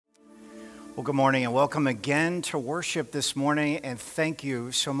Well, good morning and welcome again to worship this morning, and thank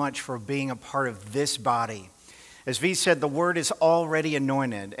you so much for being a part of this body. As V said, the word is already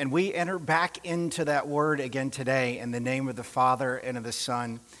anointed, and we enter back into that word again today in the name of the Father and of the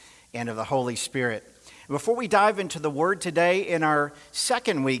Son and of the Holy Spirit. Before we dive into the word today, in our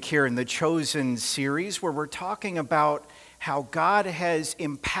second week here in the Chosen series, where we're talking about how God has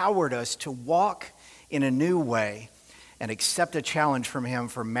empowered us to walk in a new way and accept a challenge from him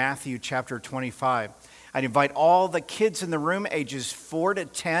from Matthew chapter 25. I'd invite all the kids in the room, ages 4 to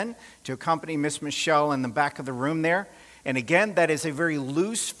 10, to accompany Miss Michelle in the back of the room there. And again, that is a very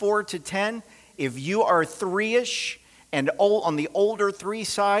loose 4 to 10. If you are 3-ish and on the older 3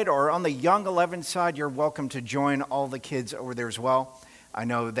 side or on the young 11 side, you're welcome to join all the kids over there as well. I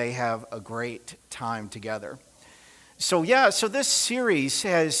know they have a great time together. So this series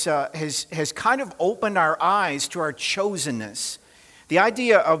has kind of opened our eyes to our chosenness, the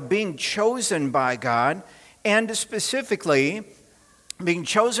idea of being chosen by God, and specifically being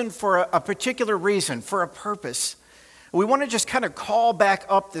chosen for a particular reason, for a purpose. We want to just kind of call back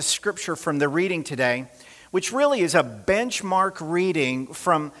up the scripture from the reading today, which really is a benchmark reading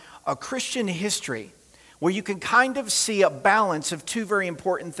from a Christian history, where you can kind of see a balance of 2 very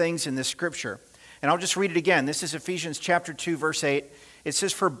important things in this scripture. And I'll just read it again. This is Ephesians chapter 2, verse 8. It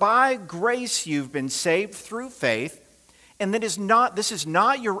says, "For by grace you've been saved through faith, and this is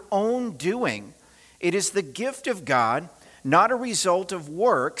not your own doing. It is the gift of God, not a result of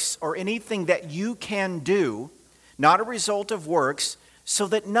works or anything that you can do, not a result of works, so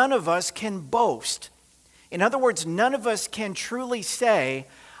that none of us can boast." In other words, none of us can truly say,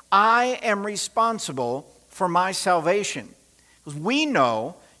 I am responsible for my salvation. Because we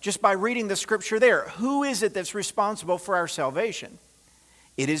know, just by reading the scripture there, who is it that's responsible for our salvation?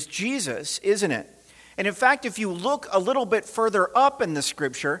 It is Jesus, isn't it? And in fact, if you look a little bit further up in the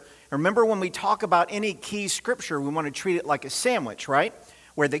scripture, remember when we talk about any key scripture, we want to treat it like a sandwich, right?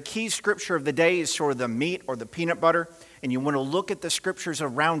 Where the key scripture of the day is sort of the meat or the peanut butter, and you want to look at the scriptures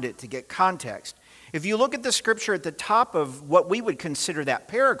around it to get context. If you look at the scripture at the top of what we would consider that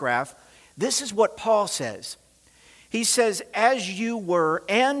paragraph, this is what Paul says. He says, as you were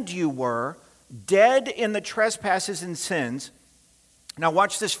dead in the trespasses and sins. Now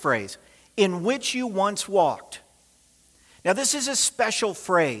watch this phrase, in which you once walked. Now this is a special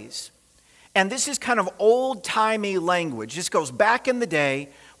phrase. And this is kind of old-timey language. This goes back in the day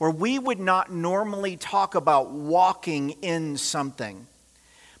where we would not normally talk about walking in something.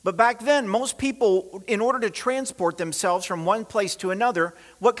 But back then, most people, in order to transport themselves from one place to another,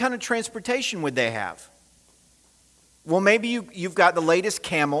 what kind of transportation would they have? Well, maybe you've got the latest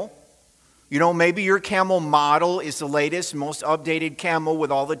camel. You know, maybe your camel model is the latest, most updated camel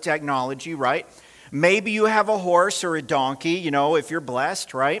with all the technology, right? Maybe you have a horse or a donkey, you know, if you're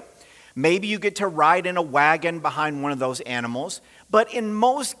blessed, right? Maybe you get to ride in a wagon behind one of those animals. But in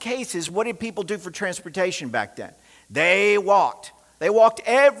most cases, what did people do for transportation back then? They walked. They walked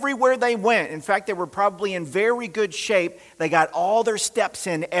everywhere they went. In fact, they were probably in very good shape. They got all their steps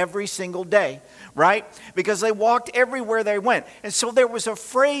in every single day, right? Because they walked everywhere they went. And so there was a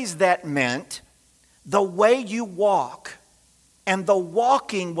phrase that meant the way you walk, and the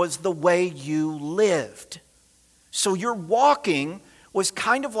walking was the way you lived. So your walking was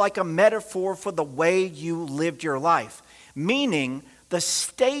kind of like a metaphor for the way you lived your life, meaning the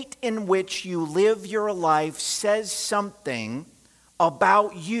state in which you live your life says something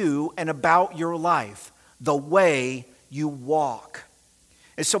about you and about your life, the way you walk.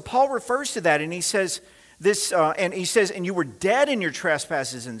 And so Paul refers to that, and he says this, and you were dead in your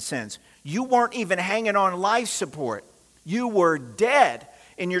trespasses and sins. You weren't even hanging on life support. You were dead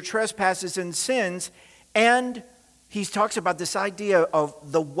in your trespasses and sins. And he talks about this idea of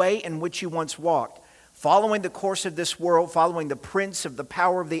the way in which you once walked, following the course of this world, following the prince of the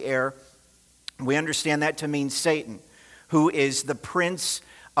power of the air. We understand that to mean Satan, who is the prince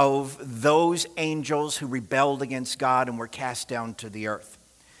of those angels who rebelled against God and were cast down to the earth.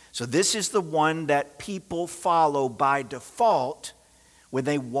 So this is the one that people follow by default when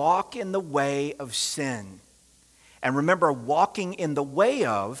they walk in the way of sin. And remember, walking in the way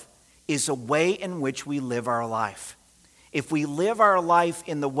of is a way in which we live our life. If we live our life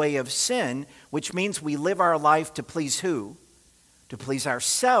in the way of sin, which means we live our life to please who? To please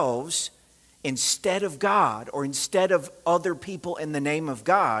ourselves instead of God, or instead of other people in the name of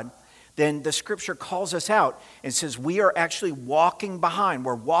God, then the scripture calls us out and says we are actually walking behind.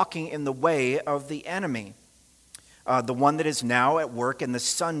 We're walking in the way of the enemy, the one that is now at work in the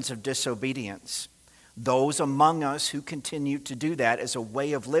sons of disobedience. those among us who continue to do that as a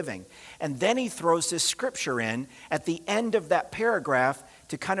way of living. And then he throws this scripture in at the end of that paragraph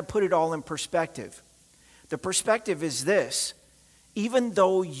to kind of put it all in perspective. The perspective is this: even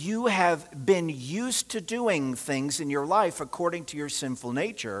though you have been used to doing things in your life according to your sinful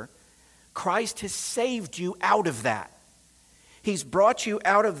nature, Christ has saved you out of that. He's brought you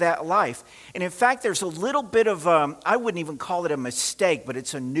out of that life. And in fact, there's a little bit of, I wouldn't even call it a mistake, but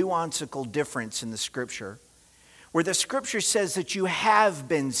it's a nuancical difference in the Scripture, where the Scripture says that you have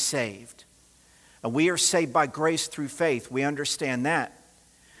been saved. And we are saved by grace through faith. We understand that.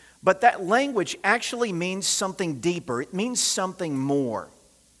 But that language actually means something deeper. It means something more.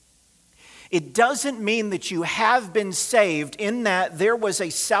 It doesn't mean that you have been saved in that there was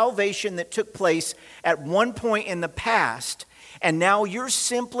a salvation that took place at one point in the past, and now you're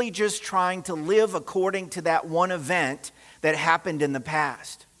simply just trying to live according to that one event that happened in the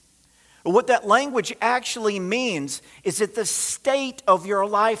past. What that language actually means is that the state of your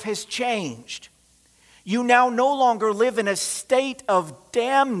life has changed. You now no longer live in a state of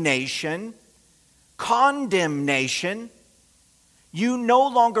damnation, condemnation. You no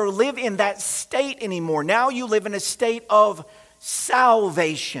longer live in that state anymore. Now you live in a state of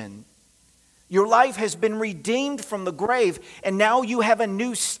salvation. Your life has been redeemed from the grave, and now you have a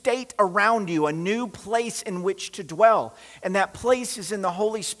new state around you, a new place in which to dwell. And that place is in the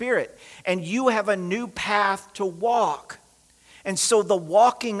Holy Spirit. And you have a new path to walk. And so the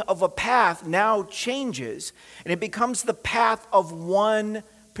walking of a path now changes, and it becomes the path of one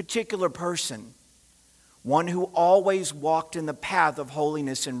particular person, one who always walked in the path of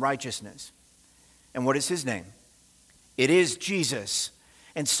holiness and righteousness. And what is his name? It is Jesus.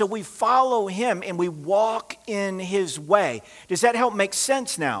 And so we follow him and we walk in his way. Does that help make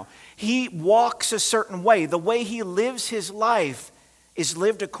sense now? He walks a certain way. The way he lives his life is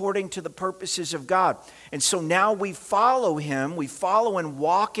lived according to the purposes of God. And so now we follow him. We follow and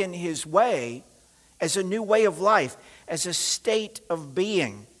walk in his way as a new way of life, as a state of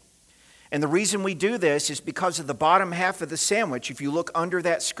being. And the reason we do this is because of the bottom half of the sandwich. If you look under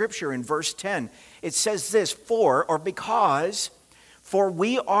that scripture in verse 10, it says this: for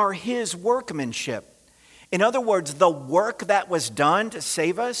we are his workmanship. In other words, the work that was done to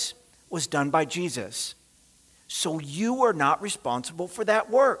save us was done by Jesus. So you are not responsible for that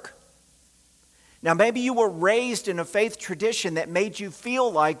work. Now, maybe you were raised in a faith tradition that made you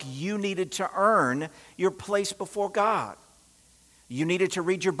feel like you needed to earn your place before God. You needed to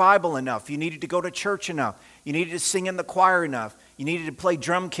read your Bible enough. You needed to go to church enough. You needed to sing in the choir enough. You needed to play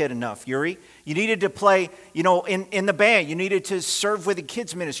drum kit enough, Yuri. You needed to play, in the band. You needed to serve with the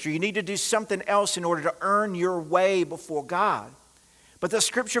kids ministry. You needed to do something else in order to earn your way before God. But the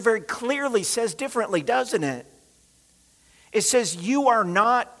scripture very clearly says differently, doesn't it? It says you are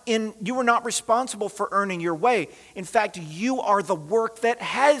not responsible for earning your way. In fact, you are the work that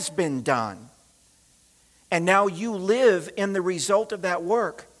has been done. And now you live in the result of that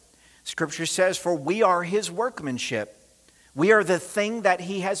work. Scripture says, for we are his workmanship. We are the thing that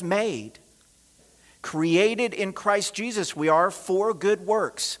he has made. Created in Christ Jesus, we are for good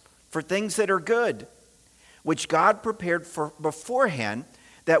works, for things that are good, which God prepared for beforehand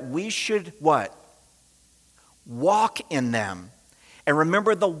that we should what? Walk in them. And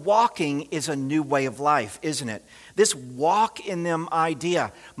remember, the walking is a new way of life, isn't it? This walk in them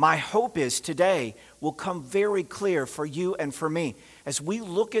idea, my hope is today will come very clear for you and for me as we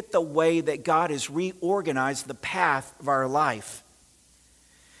look at the way that God has reorganized the path of our life.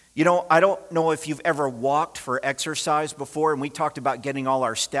 I don't know if you've ever walked for exercise before, and we talked about getting all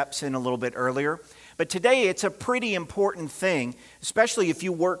our steps in a little bit earlier. But today it's a pretty important thing, especially if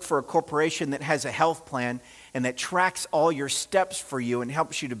you work for a corporation that has a health plan and that tracks all your steps for you and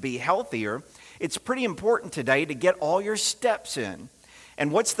helps you to be healthier. It's pretty important today to get all your steps in.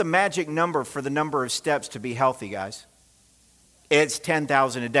 And what's the magic number for the number of steps to be healthy, guys? It's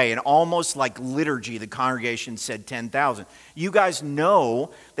 10,000 a day. And almost like liturgy, the congregation said 10,000. You guys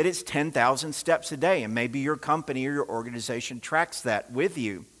know that it's 10,000 steps a day, and maybe your company or your organization tracks that with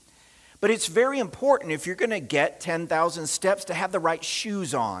you. But it's very important if you're going to get 10,000 steps to have the right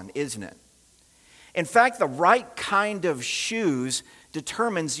shoes on, isn't it? In fact, the right kind of shoes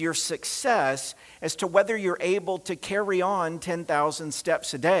determines your success as to whether you're able to carry on 10,000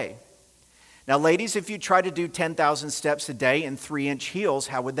 steps a day. Now, ladies, if you try to do 10,000 steps a day in 3-inch heels,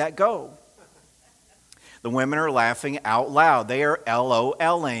 how would that go? The women are laughing out loud. They are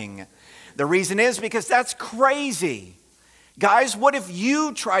LOLing. The reason is because that's crazy. Guys, what if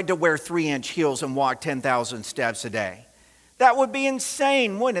you tried to wear 3-inch heels and walk 10,000 steps a day? That would be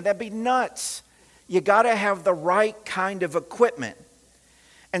insane, wouldn't it? That'd be nuts. You got to have the right kind of equipment.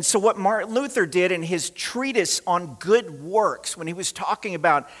 And so what Martin Luther did in his treatise on good works, when he was talking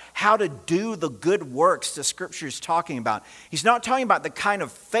about how to do the good works the Scripture is talking about, he's not talking about the kind of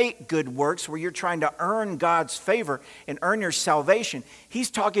fake good works where you're trying to earn God's favor and earn your salvation.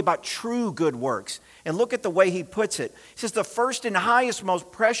 He's talking about true good works. And look at the way he puts it. He says the first and highest,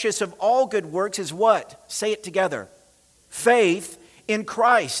 most precious of all good works is what? Say it together. Faith in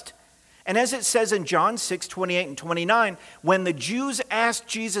Christ. And as it says in John 6, 28 and 29, when the Jews asked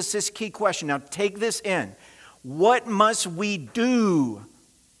Jesus this key question, now take this in, what must we do?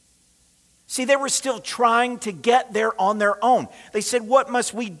 See, they were still trying to get there on their own. They said, what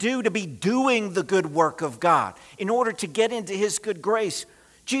must we do to be doing the good work of God in order to get into His good grace?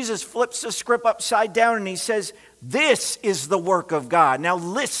 Jesus flips the script upside down and He says, this is the work of God. Now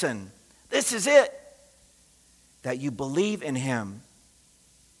listen, this is it, that you believe in Him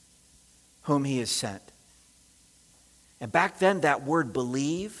whom He has sent. And back then, that word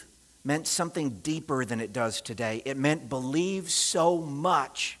believe meant something deeper than it does today. It meant believe so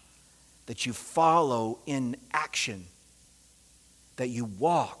much that you follow in action, that you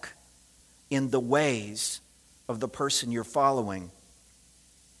walk in the ways of the person you're following.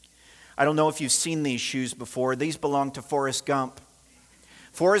 I don't know if you've seen these shoes before. These belong to Forrest Gump.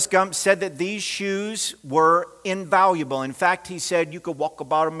 Forrest Gump said that these shoes were invaluable. In fact, he said you could walk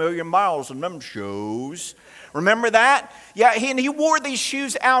about 1,000,000 miles in them shoes. Remember that? Yeah, he wore these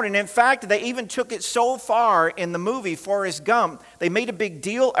shoes out. And in fact, they even took it so far in the movie Forrest Gump, they made a big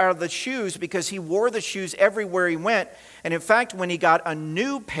deal out of the shoes because he wore the shoes everywhere he went. And in fact, when he got a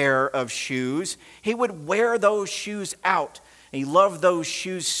new pair of shoes, he would wear those shoes out. And he loved those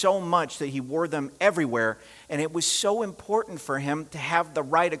shoes so much that he wore them everywhere. And it was so important for him to have the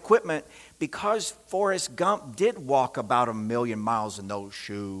right equipment because Forrest Gump did walk about 1,000,000 miles in those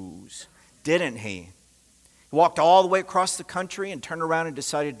shoes, didn't he? He walked all the way across the country and turned around and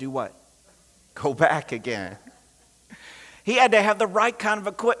decided to do what? Go back again. He had to have the right kind of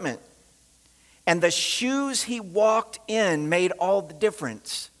equipment. And the shoes he walked in made all the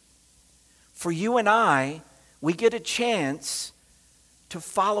difference. For you and I, we get a chance to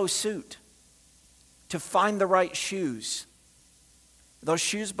follow suit, to find the right shoes. Those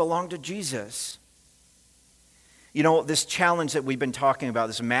shoes belong to Jesus. You know, this challenge that we've been talking about,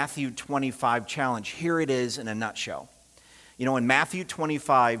 this Matthew 25 challenge, here it is in a nutshell. You know, in Matthew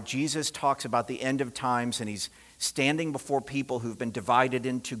 25, Jesus talks about the end of times, and He's standing before people who've been divided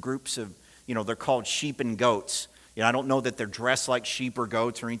into groups of, they're called sheep and goats. I don't know that they're dressed like sheep or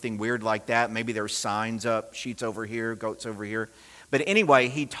goats or anything weird like that. Maybe there's signs up, sheets over here, goats over here. But anyway,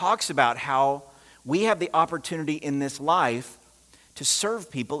 He talks about how we have the opportunity in this life to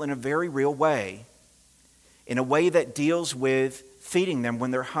serve people in a very real way, in a way that deals with feeding them when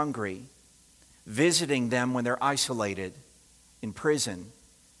they're hungry, visiting them when they're isolated in prison,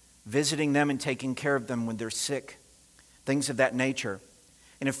 visiting them and taking care of them when they're sick, things of that nature.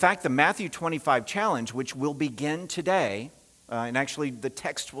 And in fact, the Matthew 25 challenge, which will begin today, and actually the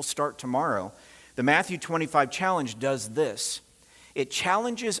text will start tomorrow, the Matthew 25 challenge does this. It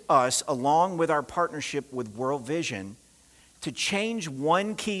challenges us, along with our partnership with World Vision, to change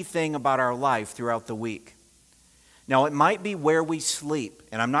one key thing about our life throughout the week. Now, it might be where we sleep,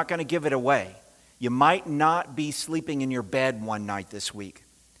 and I'm not going to give it away. You might not be sleeping in your bed one night this week.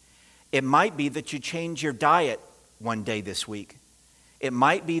 It might be that you change your diet one day this week. It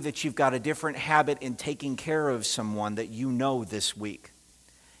might be that you've got a different habit in taking care of someone that you know this week.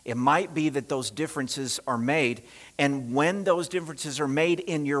 It might be that those differences are made, and when those differences are made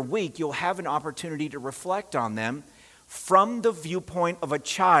in your week, you'll have an opportunity to reflect on them from the viewpoint of a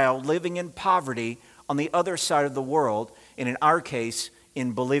child living in poverty on the other side of the world, and in our case,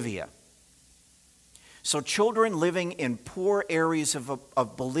 in Bolivia. So children living in poor areas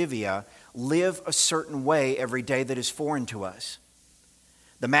of Bolivia live a certain way every day that is foreign to us.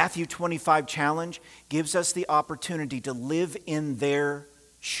 The Matthew 25 challenge gives us the opportunity to live in their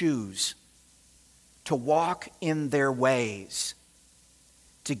shoes, to walk in their ways,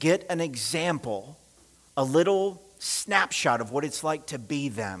 to get an example, a little snapshot of what it's like to be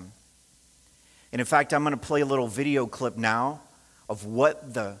them. And in fact, I'm going to play a little video clip now of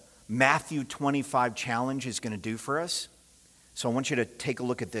what the Matthew 25 challenge is going to do for us. So I want you to take a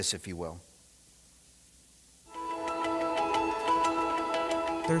look at this, if you will.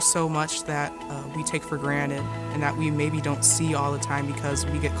 There's so much that we take for granted and that we maybe don't see all the time because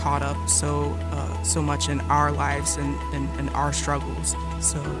we get caught up so much in our lives and our struggles.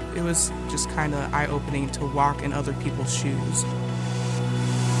 So it was just kind of eye-opening to walk in other people's shoes.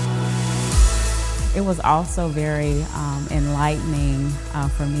 It was also very enlightening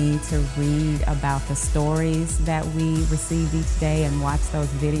for me to read about the stories that we received each day and watch those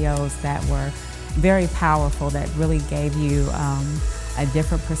videos that were very powerful, that really gave you a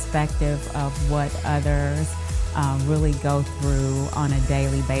different perspective of what others really go through on a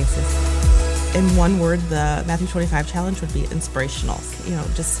daily basis. In one word, the Matthew 25 challenge would be inspirational.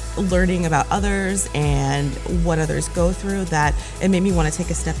 Just learning about others and what others go through, that it made me want to take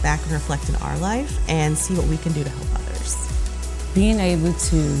a step back and reflect in our life and see what we can do to help others. Being able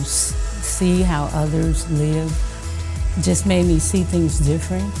to see how others live just made me see things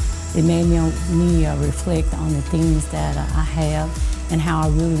different. It made me reflect on the things that I have and how I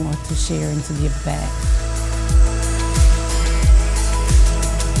really want to share and to give back.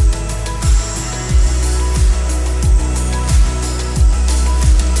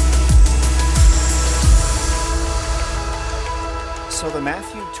 So the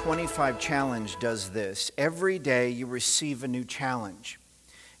Matthew 25 challenge does this. Every day you receive a new challenge.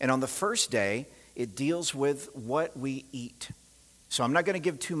 And on the first day, it deals with what we eat. So I'm not going to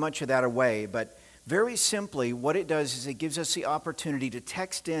give too much of that away, but very simply, what it does is it gives us the opportunity to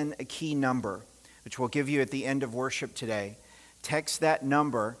text in a key number, which we'll give you at the end of worship today. Text that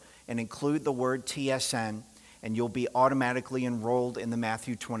number and include the word TSN, and you'll be automatically enrolled in the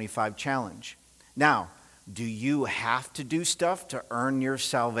Matthew 25 challenge. Now, do you have to do stuff to earn your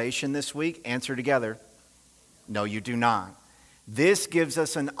salvation this week? Answer together. No, you do not. This gives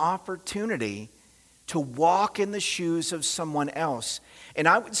us an opportunity to walk in the shoes of someone else. And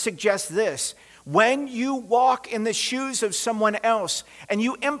I would suggest this: when you walk in the shoes of someone else and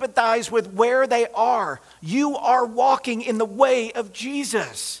you empathize with where they are, you are walking in the way of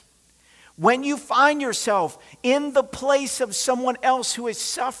Jesus. When you find yourself in the place of someone else who is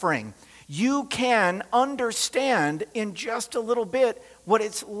suffering, you can understand in just a little bit what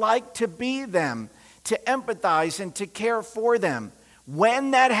it's like to be them, to empathize and to care for them.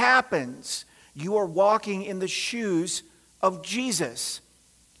 When that happens, you are walking in the shoes of Jesus.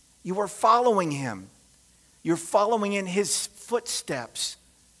 You are following him. You're following in his footsteps.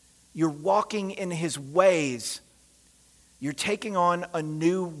 You're walking in his ways. You're taking on a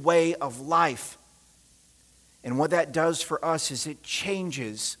new way of life. And what that does for us is it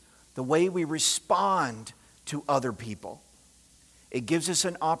changes the way we respond to other people. It gives us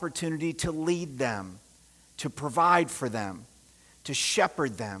an opportunity to lead them, to provide for them, to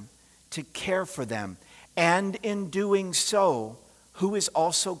shepherd them, to care for them. And in doing so, who is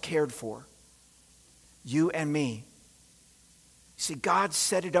also cared for? You and me. See, God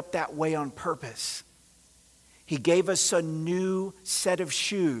set it up that way on purpose. He gave us a new set of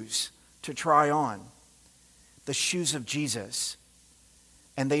shoes to try on, the shoes of Jesus.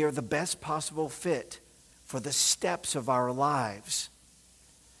 And they are the best possible fit for the steps of our lives.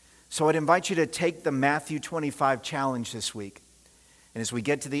 So I'd invite you to take the Matthew 25 challenge this week. And as we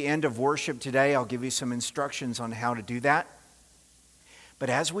get to the end of worship today, I'll give you some instructions on how to do that. But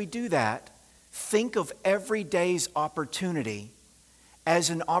as we do that, think of every day's opportunity as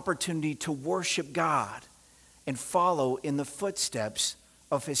an opportunity to worship God and follow in the footsteps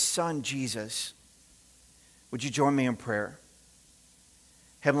of his Son, Jesus. Would you join me in prayer?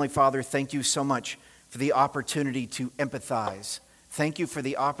 Heavenly Father, thank you so much for the opportunity to empathize. Thank you for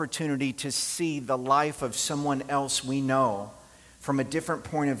the opportunity to see the life of someone else we know from a different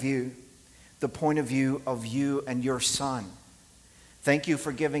point of view, the point of view of you and your Son. Thank you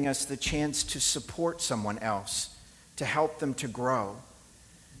for giving us the chance to support someone else, to help them to grow.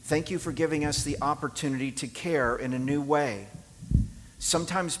 Thank you for giving us the opportunity to care in a new way.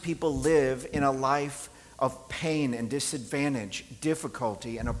 Sometimes people live in a life of pain and disadvantage,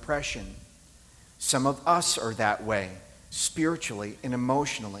 difficulty and oppression. Some of us are that way, spiritually and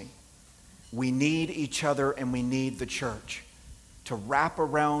emotionally. We need each other and we need the church to wrap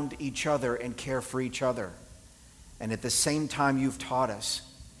around each other and care for each other. And at the same time, you've taught us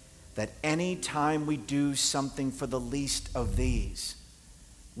that any time we do something for the least of these,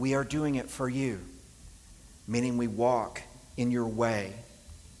 we are doing it for you, meaning we walk in your way.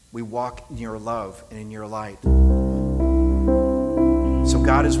 We walk in your love and in your light. So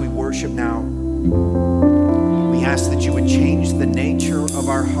God, as we worship now, we ask that you would change the nature of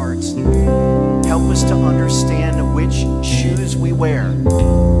our hearts. Help us to understand which shoes we wear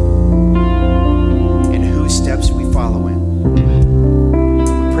and whose steps we follow in.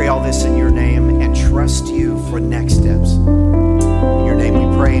 We pray all this in your name and trust you for next steps. In your name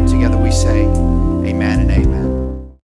we pray, and together we say, amen and amen.